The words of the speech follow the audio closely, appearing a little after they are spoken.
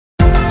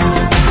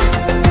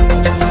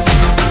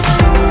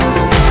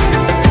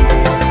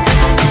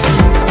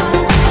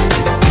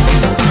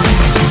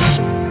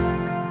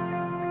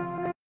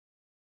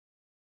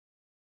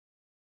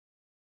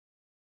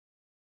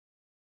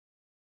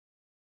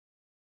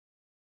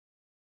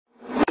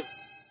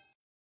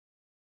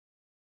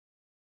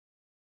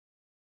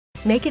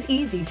Make it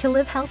easy to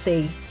live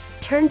healthy.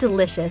 Turn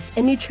delicious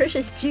and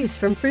nutritious juice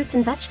from fruits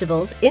and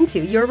vegetables into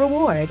your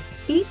reward.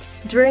 Eat,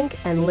 drink,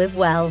 and live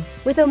well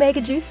with Omega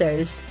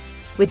Juicers.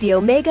 With the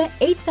Omega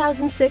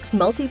 8006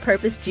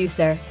 multi-purpose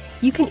juicer,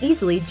 you can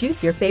easily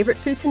juice your favorite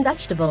fruits and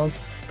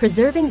vegetables,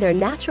 preserving their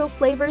natural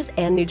flavors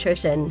and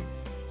nutrition.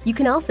 You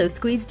can also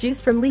squeeze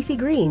juice from leafy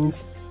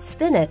greens,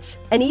 spinach,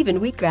 and even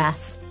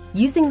wheatgrass.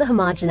 Using the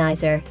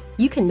homogenizer,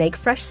 you can make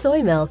fresh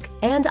soy milk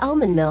and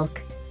almond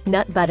milk,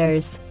 nut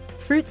butters,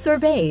 fruit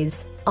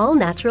sorbets,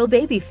 all-natural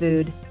baby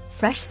food,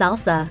 fresh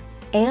salsa,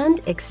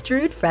 and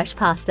extrude fresh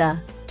pasta.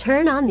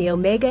 Turn on the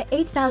Omega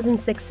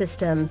 8006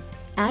 system.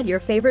 Add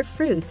your favorite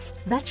fruits,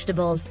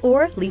 vegetables,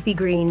 or leafy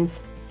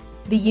greens.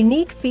 The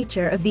unique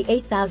feature of the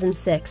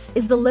 8006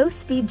 is the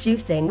low-speed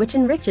juicing, which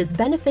enriches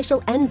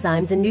beneficial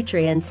enzymes and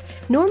nutrients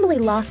normally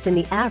lost in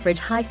the average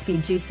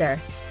high-speed juicer.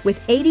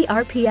 With 80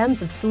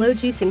 RPMs of slow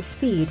juicing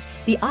speed,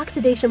 the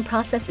oxidation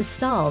process is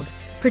stalled,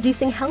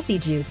 producing healthy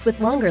juice with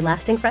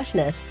longer-lasting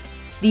freshness.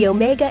 The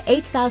Omega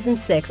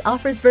 8006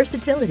 offers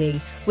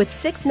versatility with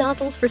 6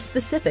 nozzles for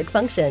specific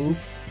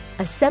functions.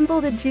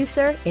 Assemble the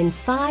juicer in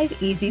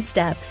 5 easy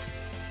steps.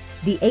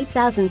 The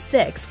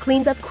 8006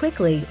 cleans up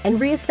quickly and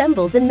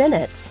reassembles in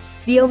minutes.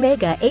 The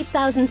Omega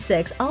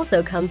 8006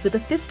 also comes with a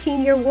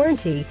 15-year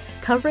warranty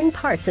covering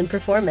parts and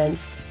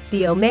performance.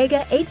 The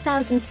Omega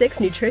 8006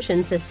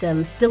 nutrition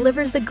system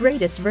delivers the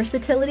greatest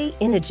versatility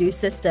in a juice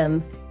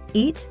system.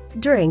 Eat,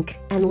 drink,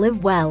 and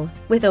live well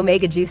with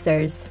Omega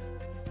Juicers.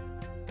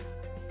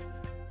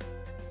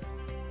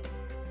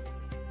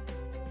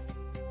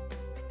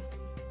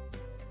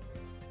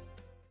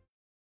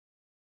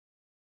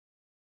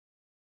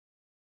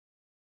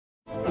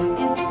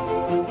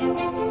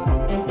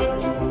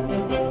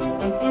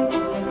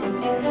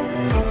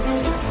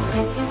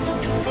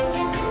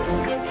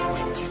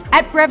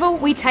 At Breville,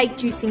 we take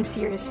juicing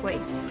seriously.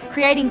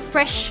 Creating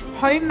fresh,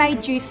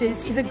 homemade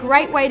juices is a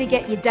great way to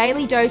get your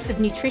daily dose of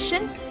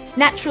nutrition,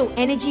 natural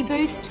energy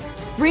boost,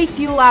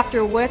 refuel after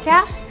a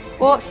workout,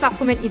 or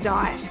supplement your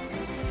diet.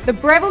 The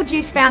Breville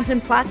Juice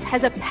Fountain Plus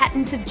has a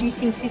patented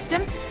juicing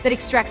system that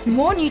extracts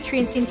more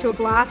nutrients into a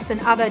glass than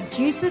other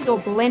juices or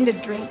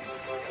blended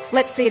drinks.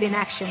 Let's see it in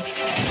action.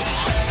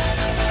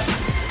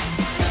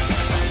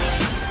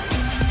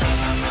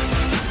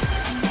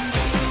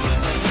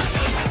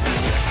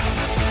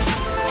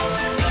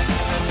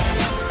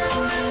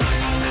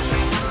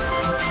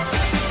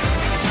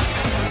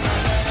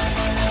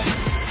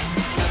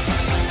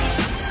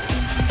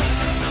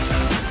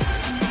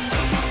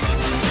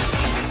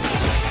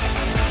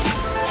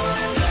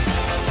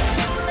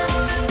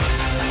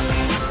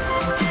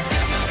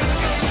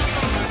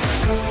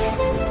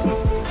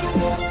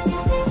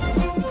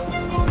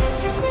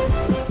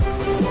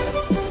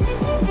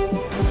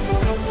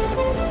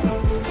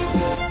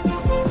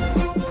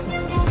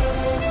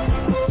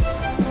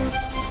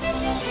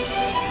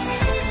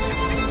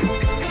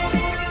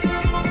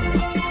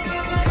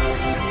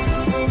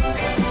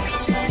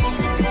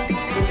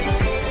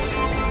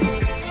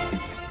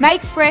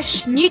 Make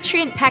fresh,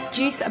 nutrient-packed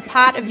juice a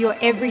part of your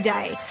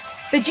everyday.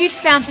 The Juice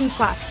Fountain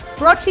Plus,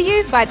 brought to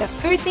you by the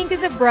Food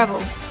Thinkers of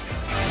Breville.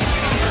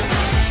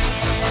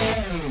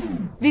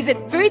 Visit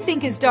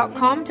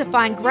foodthinkers.com to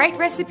find great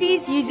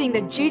recipes using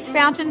the Juice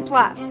Fountain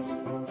Plus.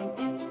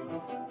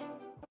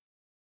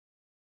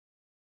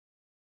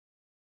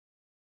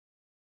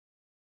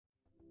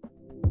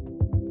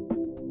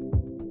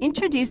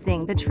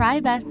 Introducing the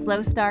TriBest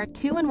Slow Star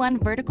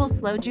 2-in-1 Vertical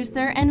Slow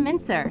Juicer and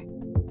Mincer.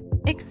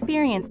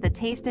 Experience the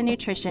taste and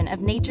nutrition of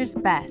nature's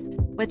best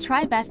with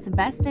TriBest's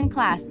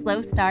best-in-class Slow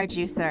Star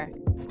Juicer.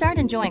 Start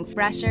enjoying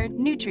fresher,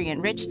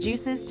 nutrient-rich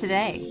juices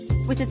today.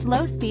 With its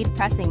low-speed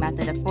pressing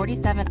method of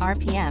 47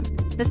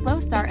 RPM, the Slow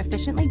Star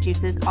efficiently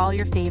juices all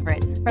your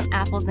favorites, from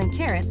apples and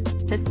carrots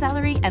to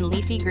celery and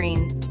leafy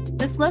greens.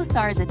 The Slow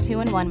Star is a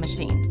 2-in-1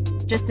 machine.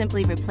 Just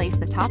simply replace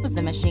the top of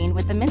the machine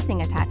with the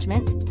mincing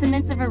attachment to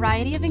mince a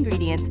variety of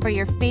ingredients for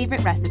your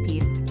favorite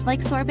recipes,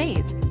 like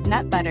sorbets,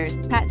 nut butters,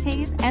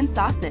 pâtés, and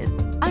sauces.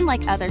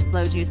 Unlike other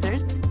slow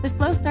juicers, the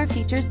Slow Star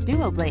features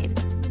Duo Blade.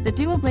 The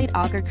Duo Blade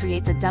auger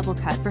creates a double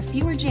cut for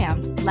fewer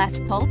jams, less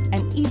pulp,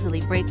 and easily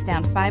breaks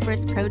down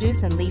fibrous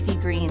produce and leafy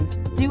greens.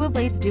 Duo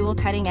Blade's dual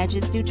cutting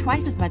edges do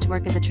twice as much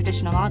work as a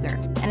traditional auger,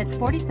 and its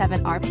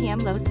 47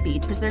 RPM low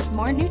speed preserves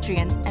more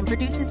nutrients and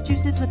produces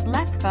juices with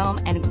less foam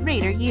and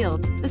greater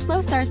yield. The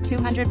Slow Star's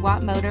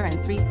 200-watt motor and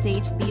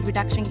 3-stage speed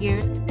reduction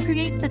gears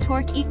creates the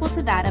torque equal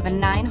to that of a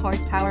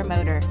 9-horsepower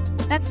motor.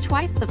 That's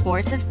twice the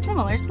force of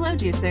similar slow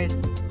juicers.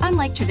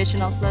 Unlike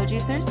traditional slow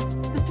juicers,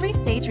 the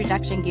 3-stage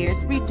reduction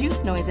gears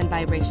reduce noise and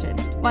vibration,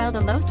 while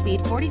the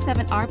low-speed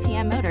 47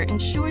 RPM motor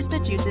ensures the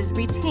juices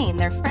retain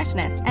their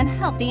freshness and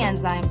healthy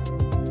enzymes.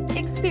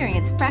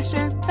 Experience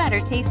fresher,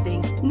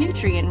 better-tasting,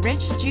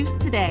 nutrient-rich juice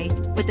today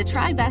with the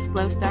TriBest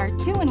Slow Star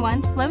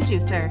 2-in-1 Slow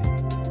Juicer.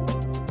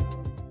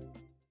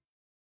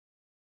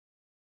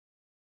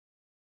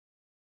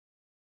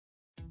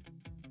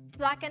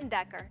 Black &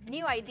 Decker,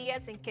 new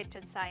ideas in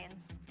kitchen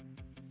science.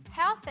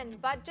 Health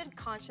and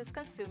budget-conscious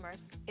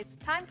consumers, it's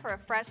time for a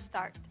fresh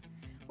start.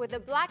 with the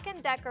Black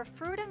 & Decker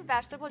Fruit and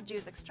Vegetable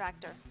Juice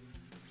Extractor.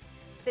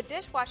 The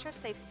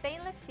dishwasher-safe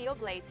stainless steel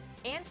blades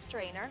and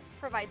strainer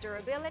provide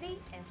durability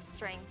and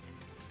strength.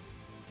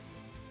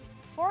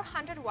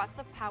 400 watts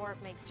of power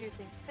make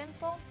juicing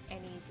simple and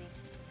easy.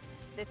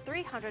 The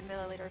 300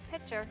 milliliter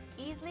pitcher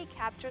easily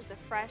captures the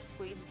fresh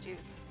squeezed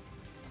juice.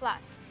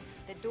 Plus,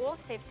 the dual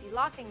safety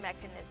locking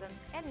mechanism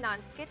and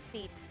non-skid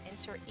feet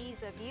ensure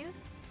ease of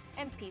use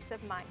and peace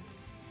of mind.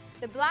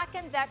 The Black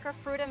 & Decker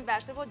Fruit and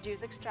Vegetable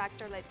Juice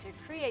Extractor lets your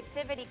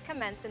creativity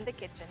commence in the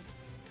kitchen.